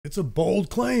It's a bold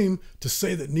claim to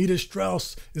say that Nita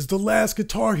Strauss is the last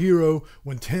guitar hero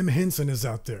when Tim Henson is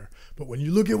out there. But when you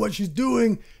look at what she's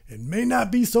doing, it may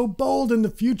not be so bold in the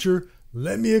future.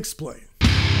 Let me explain.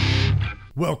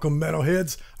 Welcome,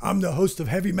 metalheads. I'm the host of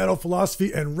Heavy Metal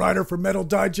Philosophy and writer for Metal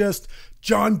Digest,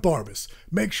 John Barbas.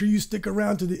 Make sure you stick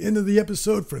around to the end of the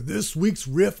episode for this week's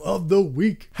riff of the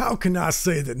week. How can I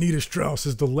say that Nita Strauss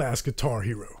is the last guitar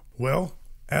hero? Well,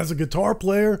 as a guitar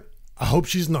player, I hope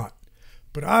she's not.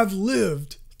 But I've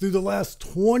lived through the last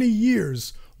 20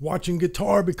 years watching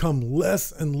guitar become less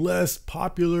and less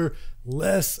popular,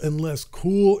 less and less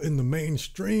cool in the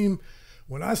mainstream.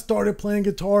 When I started playing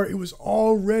guitar, it was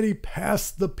already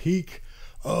past the peak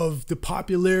of the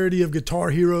popularity of guitar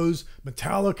heroes.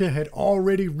 Metallica had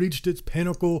already reached its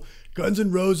pinnacle. Guns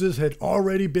N' Roses had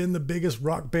already been the biggest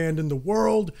rock band in the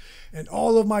world. And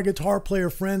all of my guitar player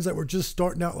friends that were just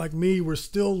starting out like me were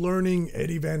still learning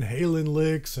Eddie Van Halen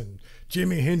licks and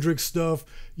Jimi Hendrix stuff.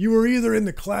 You were either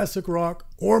into classic rock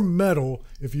or metal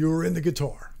if you were into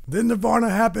guitar. Then Nirvana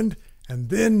happened, and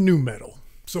then nu metal.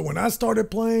 So when I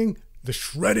started playing, the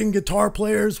shredding guitar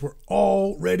players were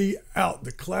already out.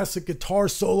 The classic guitar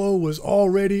solo was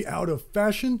already out of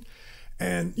fashion.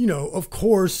 And, of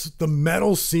course, the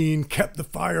metal scene kept the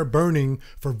fire burning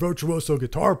for virtuoso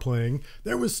guitar playing.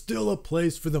 There was still a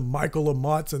place for the Michael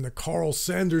Lamottes and the Carl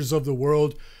Sanders of the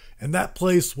world. And that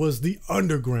place was the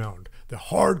underground, the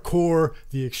hardcore,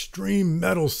 the extreme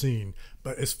metal scene.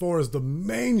 But as far as the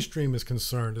mainstream is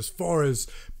concerned, as far as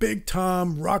big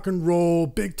time rock and roll,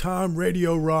 big time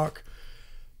radio rock,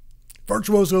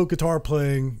 virtuoso guitar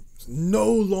playing is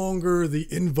no longer the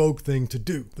in vogue thing to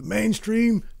do. The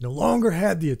mainstream no longer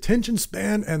had the attention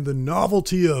span, and the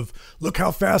novelty of look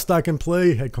how fast I can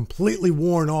play had completely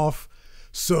worn off.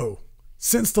 So,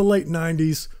 since the late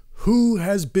 90s, who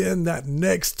has been that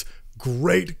next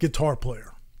great guitar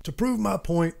player? To prove my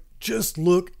point, just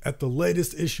look at the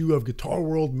latest issue of Guitar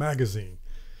World magazine.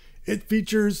 It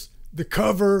features the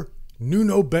cover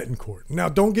Nuno Bettencourt. Now,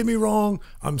 don't get me wrong,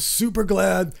 I'm super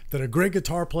glad that a great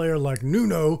guitar player like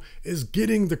Nuno is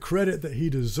getting the credit that he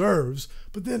deserves,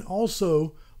 but then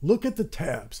also look at the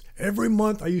tabs. Every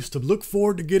month I used to look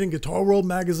forward to getting Guitar World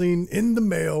magazine in the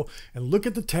mail and look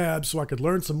at the tabs so I could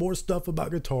learn some more stuff about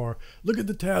guitar. Look at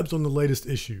the tabs on the latest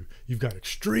issue. You've got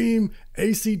Extreme,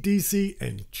 AC/DC,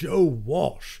 and Joe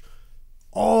Walsh.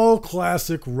 All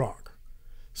classic rock.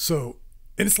 So,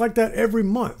 and it's like that every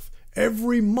month.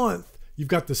 Every month, you've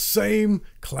got the same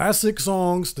classic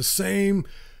songs, the same,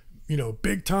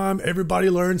 big time, everybody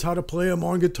learns how to play them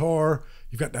on guitar.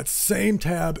 You've got that same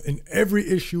tab in every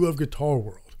issue of Guitar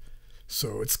World.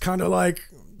 So it's kind of like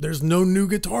there's no new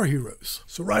guitar heroes.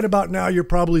 So right about now, you're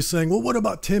probably saying, well, what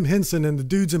about Tim Henson and the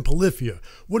dudes in Polyphia?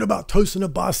 What about Tosin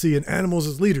Abasi and Animals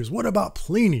as Leaders? What about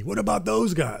Plini? What about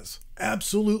those guys?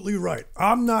 Absolutely right.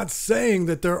 I'm not saying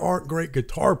that there aren't great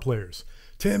guitar players.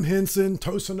 Tim Henson,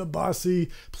 Tosin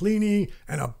Abasi, Plini,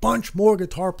 and a bunch more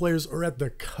guitar players are at the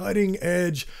cutting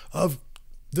edge of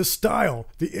the style,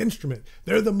 the instrument.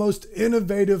 They're the most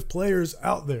innovative players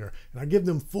out there, and I give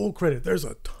them full credit. There's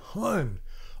a ton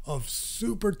of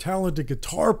super talented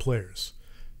guitar players.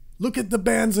 Look at the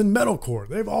bands in metalcore.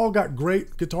 They've all got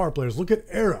great guitar players. Look at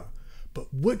Era.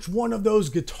 But which one of those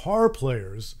guitar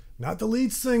players, not the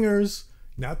lead singers,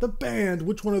 not the band,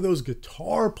 which one of those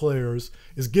guitar players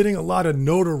is getting a lot of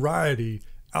notoriety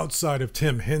outside of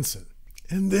Tim Henson?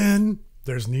 And then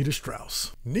there's Nita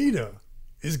Strauss. Nita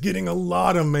is getting a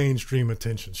lot of mainstream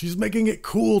attention. She's making it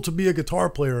cool to be a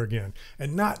guitar player again,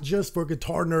 and not just for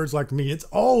guitar nerds like me. It's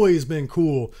always been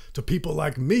cool to people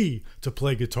like me to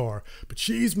play guitar, but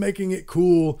she's making it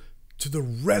cool to the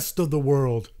rest of the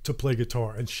world to play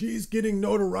guitar. And she's getting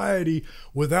notoriety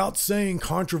without saying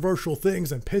controversial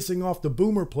things and pissing off the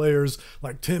boomer players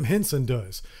like Tim Henson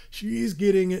does. She's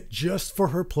getting it just for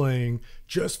her playing,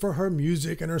 just for her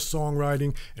music and her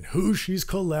songwriting and who she's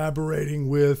collaborating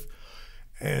with.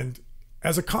 And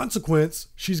as a consequence,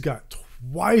 she's got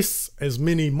twice as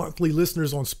many monthly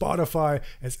listeners on Spotify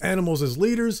as Animals as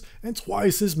Leaders and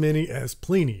twice as many as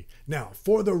Plini. Now,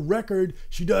 for the record,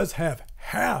 she does have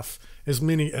half as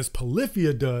many as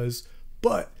Polyphia does,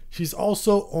 but she's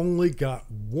also only got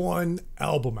one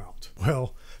album out.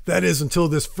 Well, that is until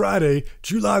this Friday,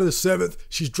 July the 7th,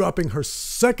 she's dropping her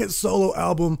second solo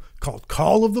album called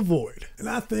Call of the Void. And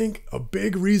I think a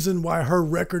big reason why her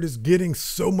record is getting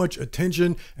so much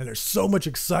attention and there's so much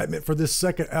excitement for this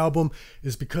second album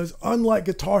is because unlike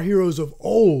guitar heroes of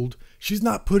old, she's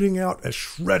not putting out a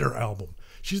shredder album.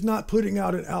 She's not putting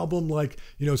out an album like,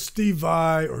 Steve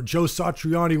Vai or Joe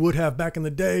Satriani would have back in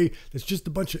the day. It's just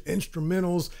a bunch of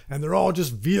instrumentals and they're all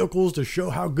just vehicles to show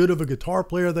how good of a guitar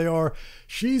player they are.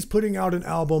 She's putting out an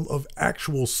album of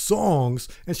actual songs,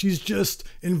 and she's just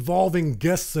involving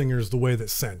guest singers the way that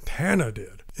Santana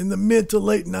did. In the mid to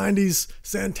late 90s,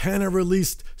 Santana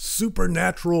released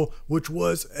Supernatural, which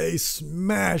was a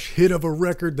smash hit of a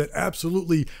record that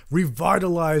absolutely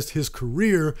revitalized his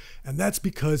career, and that's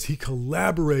because he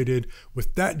collaborated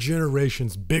with that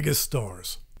generation's biggest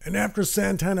stars. And after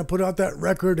Santana put out that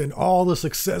record and all the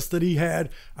success that he had,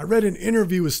 I read an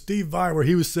interview with Steve Vai where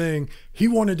he was saying he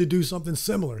wanted to do something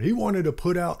similar. He wanted to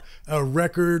put out a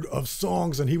record of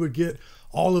songs and he would get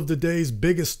all of the day's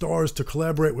biggest stars to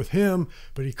collaborate with him,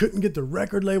 but he couldn't get the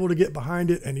record label to get behind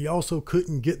it, and he also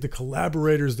couldn't get the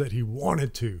collaborators that he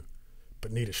wanted to.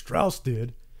 But Nita Strauss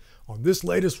did. On this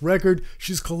latest record,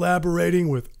 she's collaborating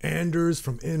with Anders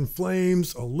from In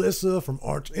Flames, Alyssa from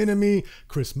Arch Enemy,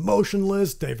 Chris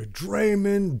Motionless, David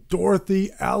Draymond,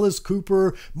 Dorothy, Alice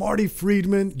Cooper, Marty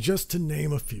Friedman, just to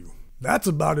name a few. That's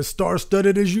about as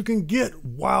star-studded as you can get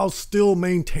while still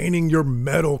maintaining your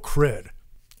metal cred.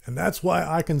 And that's why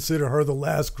I consider her the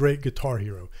last great guitar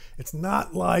hero. It's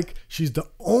not like she's the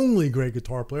only great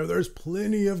guitar player. There's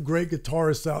plenty of great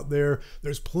guitarists out there.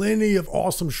 There's plenty of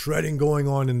awesome shredding going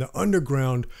on in the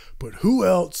underground. But who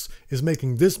else is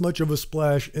making this much of a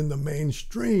splash in the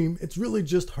mainstream? It's really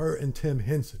just her and Tim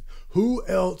Henson. Who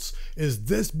else is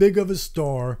this big of a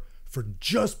star for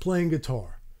just playing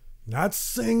guitar? Not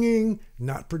singing,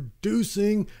 not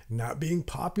producing, not being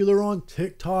popular on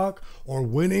TikTok, or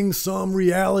winning some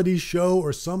reality show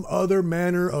or some other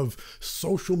manner of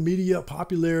social media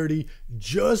popularity.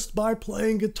 Just by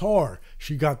playing guitar,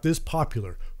 she got this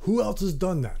popular. Who else has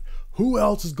done that? Who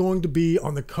else is going to be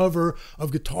on the cover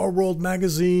of Guitar World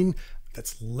magazine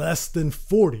that's less than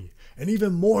 40? And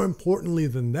even more importantly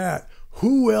than that,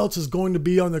 who else is going to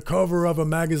be on the cover of a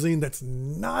magazine that's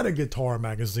not a guitar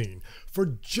magazine for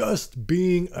just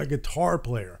being a guitar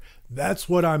player? That's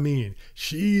what I mean.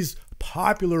 She's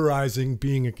popularizing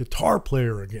being a guitar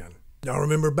player again. Now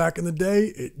remember back in the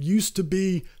day, it used to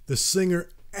be the singer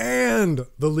and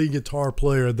the lead guitar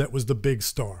player that was the big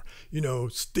star.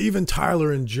 Steven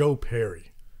Tyler and Joe Perry.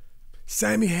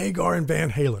 Sammy Hagar and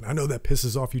Van Halen. I know that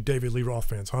pisses off you David Lee Roth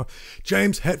fans, huh?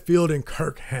 James Hetfield and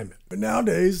Kirk Hammett. But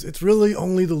nowadays, it's really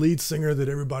only the lead singer that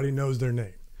everybody knows their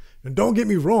name. And don't get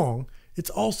me wrong, it's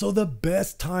also the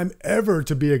best time ever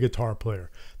to be a guitar player.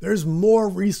 There's more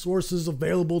resources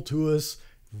available to us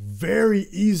very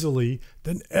easily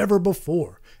than ever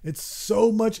before. It's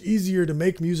so much easier to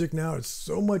make music now. It's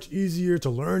so much easier to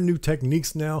learn new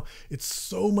techniques now. It's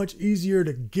so much easier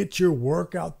to get your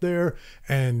work out there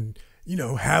and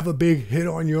have a big hit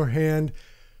on your hand.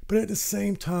 But at the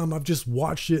same time, I've just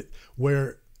watched it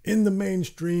where in the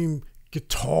mainstream,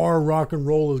 guitar rock and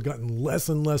roll has gotten less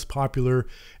and less popular.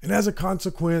 And as a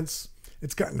consequence,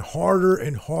 it's gotten harder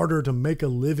and harder to make a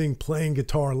living playing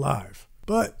guitar live.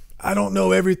 But I don't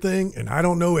know everything and I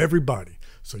don't know everybody.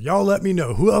 So y'all let me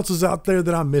know who else is out there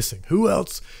that I'm missing. Who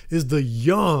else is the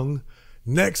young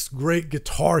next great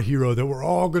guitar hero that we're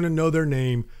all going to know their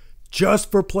name just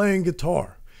for playing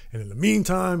guitar? And in the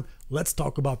meantime, let's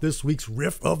talk about this week's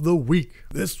riff of the week.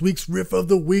 This week's riff of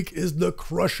the week is The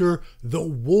Crusher, The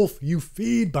Wolf You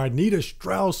Feed by Nita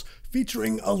Strauss,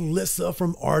 featuring Alyssa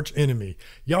from Arch Enemy.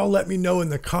 Y'all let me know in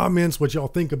the comments what y'all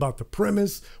think about the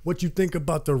premise, what you think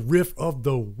about the riff of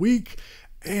the week.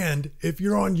 And if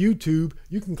you're on YouTube,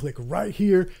 you can click right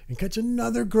here and catch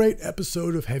another great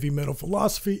episode of Heavy Metal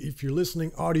Philosophy. If you're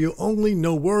listening audio only,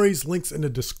 no worries, links in the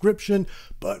description.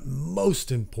 But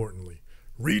most importantly,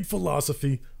 read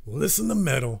philosophy, listen to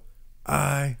metal.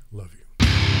 I love you.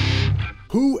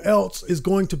 Who else is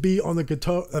going to be on the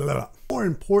guitar? More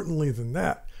importantly than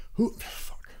that,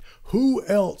 who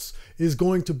else is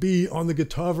going to be on the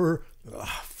guitar?